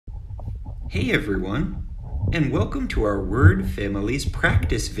Hey everyone, and welcome to our word families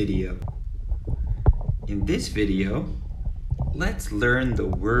practice video. In this video, let's learn the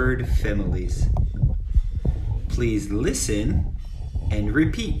word families. Please listen and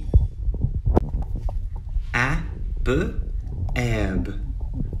repeat. Ab, ab, ab,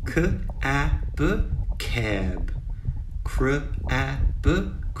 cab, ab, crab,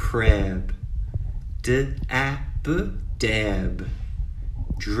 ab, dab, ab,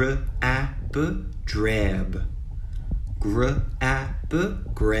 drab, ab, grab, ab,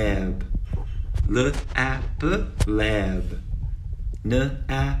 lab, ab,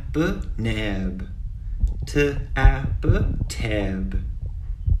 nab, ab, tab.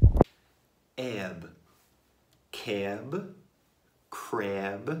 Ab, cab,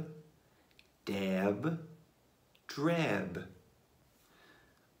 crab, dab, drab,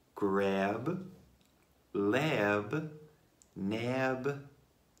 grab, lab, nab,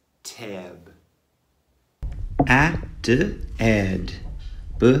 tab. Add, bad,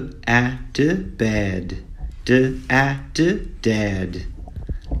 bad, dad, dad,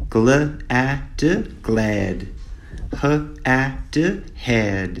 glad,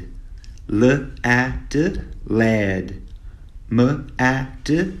 had, lad,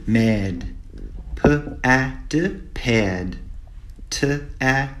 mad,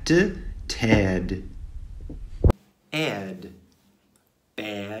 pad, tad. Add,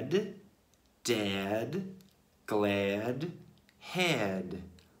 bad, dad, glad, had,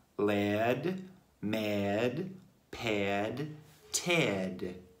 lad, mad, pad,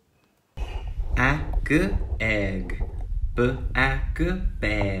 tad. Ag, egg,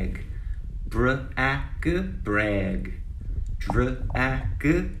 bag, brag,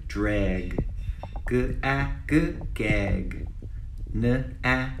 drag, gag,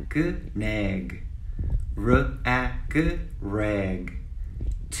 nag, rag,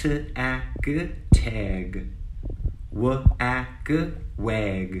 tag,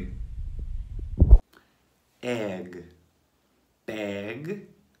 wag. Egg, bag,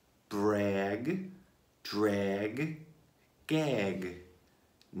 brag, drag, gag,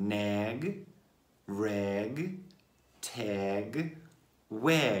 nag, rag, tag,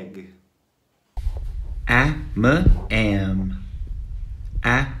 wag.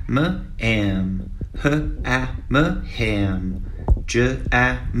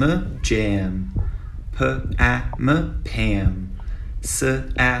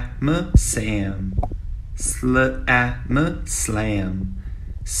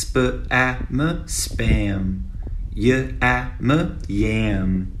 Am,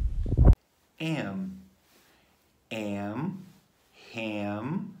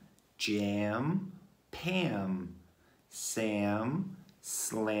 ham, jam, pam, sam,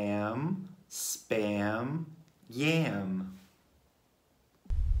 slam, spam, yam.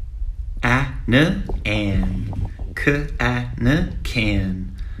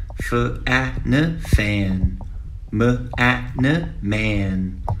 Am,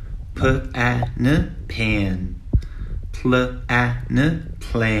 ham, jam, pam, sam,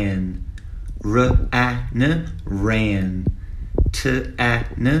 slam, spam, yam.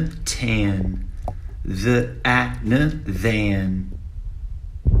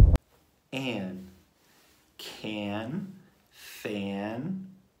 An, can, fan,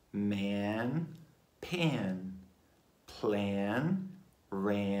 man, pan, plan,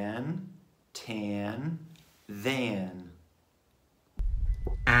 ran, tan, than.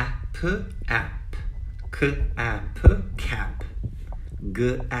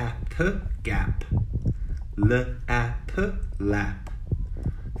 An, can,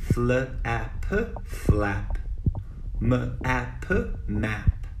 fan, man, pan, plan,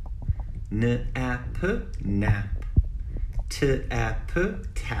 ran, tan, than.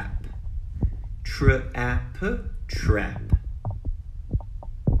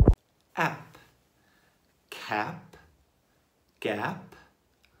 App, cap, gap,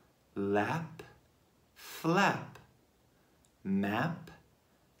 lap, lap, flap, map,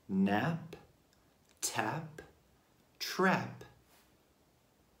 nap,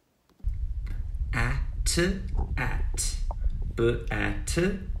 tap, trap. App,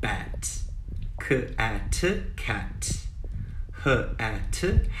 cap, gap,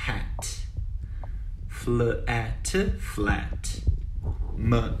 lap, flap,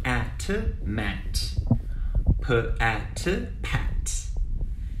 map, nap, tap, trap.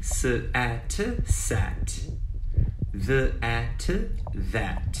 At, bat, cat, hat, flat,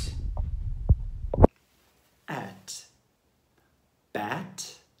 mat, pat, sat, that. At,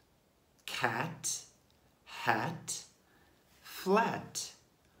 bat, cat, hat, flat,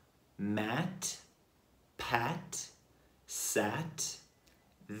 mat, pat, sat,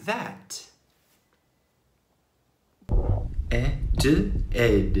 that.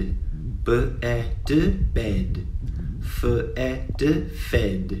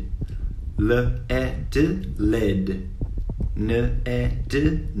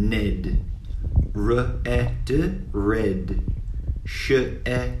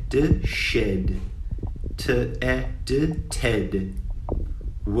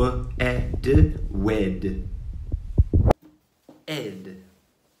 ed,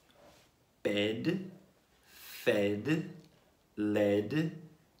 bed, fed, led,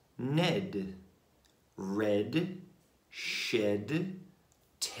 ned, red, shed,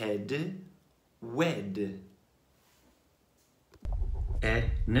 ted, wed. Ed,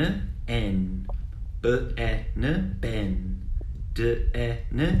 bed, fed, led,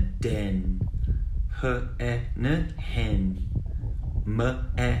 ned, red, shed,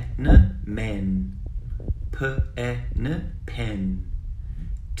 ted, wed. En, ben,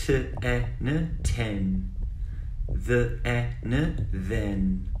 den, hen, men, pen, ten,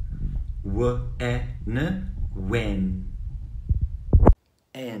 then, when.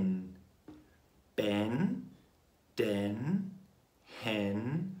 En, ben, den,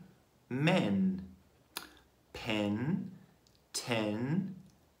 hen, men, pen, ten,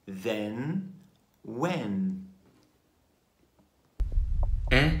 then, when.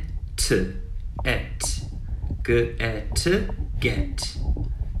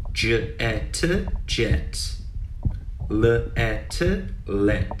 Et, get,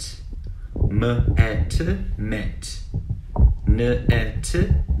 jet, let, met,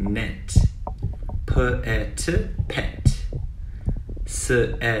 net, pet,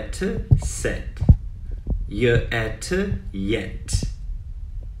 set, yet,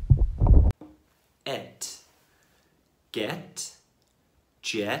 et, get,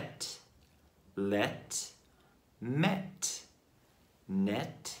 jet, let, met,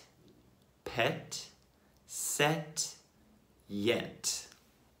 net, pet, set, yet.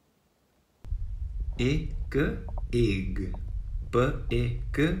 Ig, big,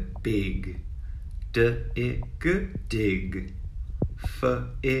 dig, dig,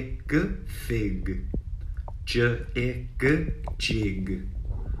 fig, jig, pig,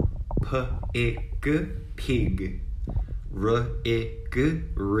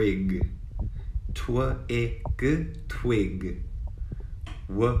 rig, twig,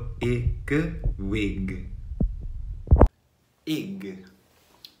 wig. Ig,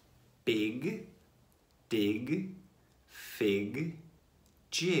 big, dig, fig,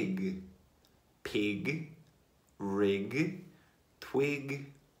 jig, pig, rig, twig,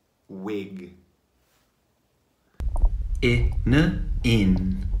 wig.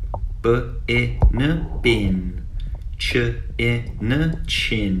 In,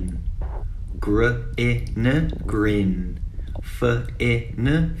 bin, chin, grin,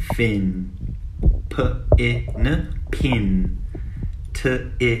 fin, pin, tin,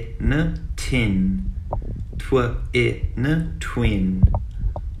 twin, win.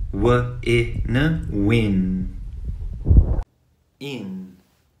 In,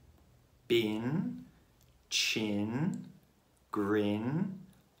 bin, chin, grin,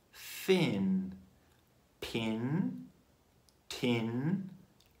 fin, pin, tin,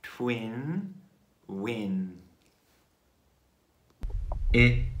 twin, win.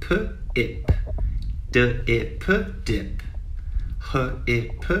 Ip,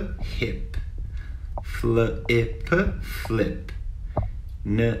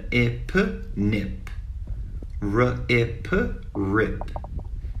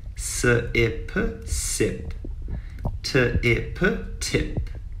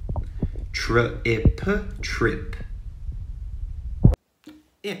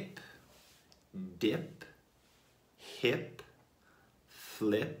 dip, hip,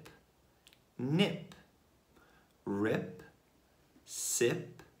 flip, nip, rip,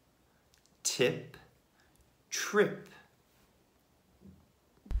 sip, tip, trip.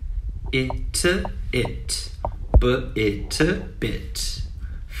 Ip, dip, hip, flip, nip, rip,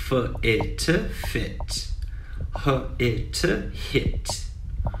 sip, tip,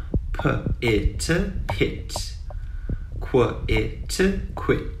 trip.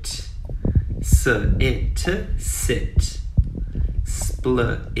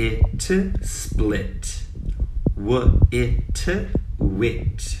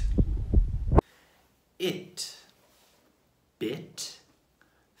 It, bit,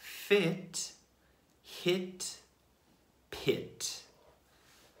 fit, hit, pit,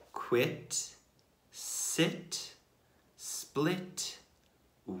 quit, sit, split,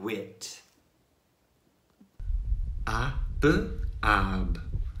 wit. It, bit, fit, hit, pit, quit,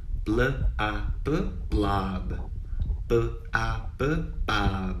 sit, split, wit. Ab, blob,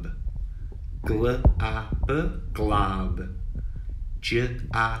 bob, glab, glob,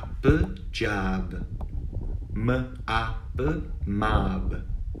 J-A-B, job. M-A-B, mob.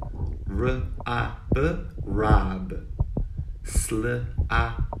 R-A-B, rob.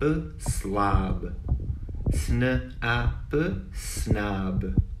 Sl-A-B, slob. Sn-A-B,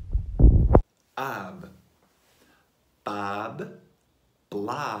 snob. Ob. Bob,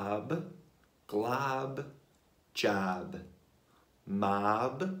 blob, glob, job.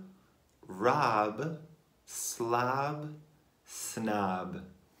 Mob, rob, slob, snob.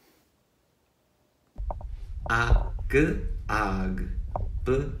 Og, og.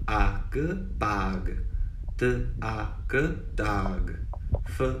 B-og, bog. D-og, dog.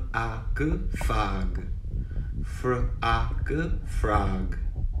 F-og, fog. Fr-og, frog.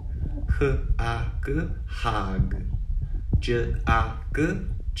 H-og, hog. J-og,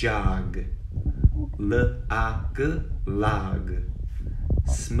 jog. L-og, log.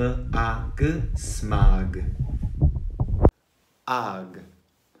 Sm-og, smog. Og.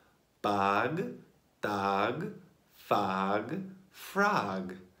 Bog, dog, fog,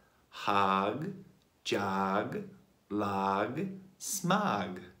 frog. Hog, jog, log,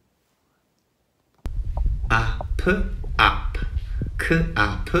 smog. Up, up.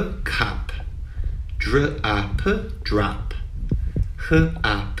 K-up, cop. Dr-up, drop.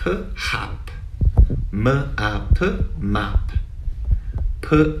 H-up, hop. M-up, mop.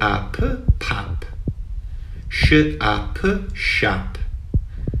 P-up, pop. Sh-up, shop.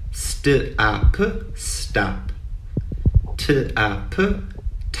 St-up, stop. T-up,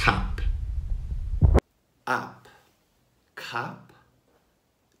 top. Up, cop,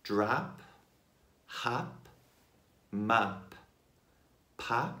 drop, hop, mop.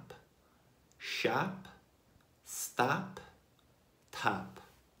 Pop, shop, stop, top.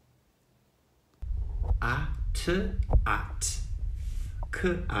 At, at.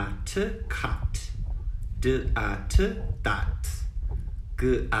 K-at, cot. D-at, dot.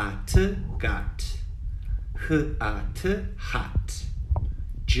 G-at, got. H-at, hot.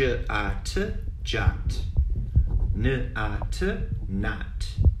 J-at, jot. N-at,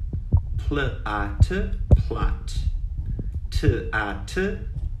 not. Pl-at, plot. T-at,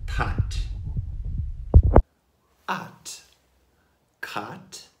 tot. Ot,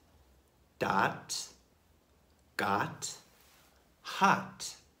 cot, dot, got,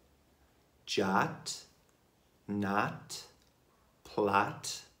 hot. Jot, not,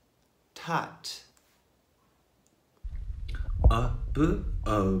 plot, tot. Up,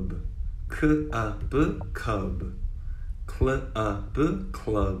 ub. C-up, cub. Cl-up,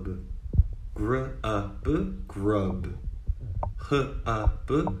 club. Gr-up, grub. H-up,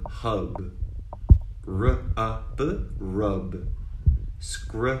 hub. R-up, rub.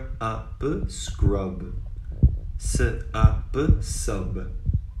 Scr-up, scrub. S-up, sub.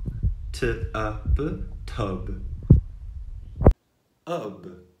 T-up, tub. Ub,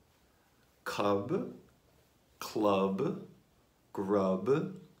 cub, club,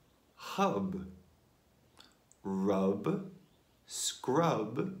 grub, hub. Rub,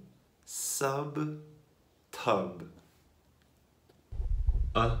 scrub, sub, tub.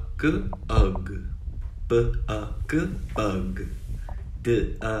 Ugg, ugg. B-ugg, bug.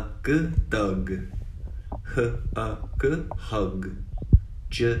 D-ugg, dug. H-ugg, hug.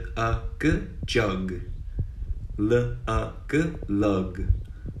 J-ugg, jug. L-ugg, lug.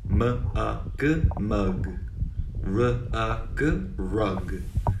 M-ugg, mug. R-ugg, rug.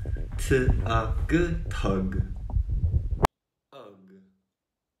 T-ugg, tug. Ugg,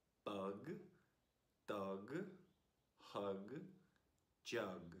 bug, dug, hug,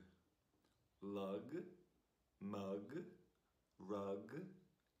 jug. Lug, mug, rug,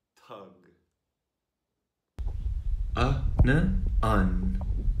 tug. Un, un.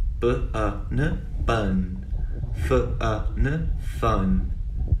 B-un, bun. F-un, fun.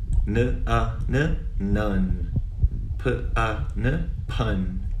 N-un, none. P-un,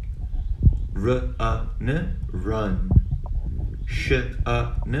 pun. R-un, run.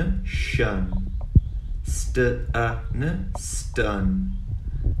 Sh-un, shun. St-un, stun.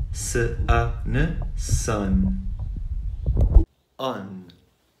 S-un, sun. Un,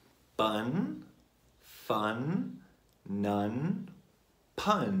 bun, fun, none,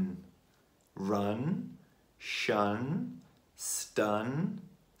 pun. Run, shun, stun,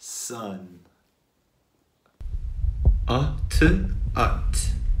 sun. Ut,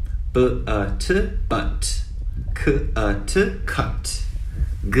 ut. B-ut, but. C-ut, cut.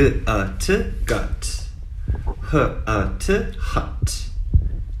 G-ut, gut. H-ut, hut.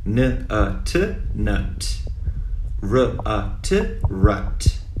 N-ut, nut. R-ut,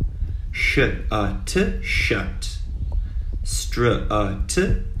 rut. Sh-ut, shut. Str-ut,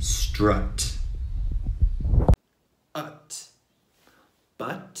 strut. Ut,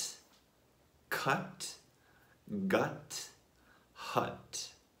 cut, gut, hut,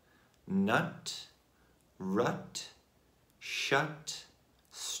 nut, rut, shut,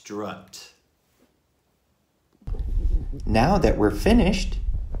 strut. Now that we're finished,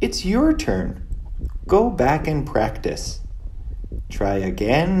 it's your turn. Go back and practice. Try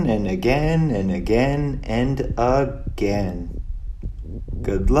again and again and again and again.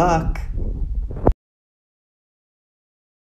 Good luck.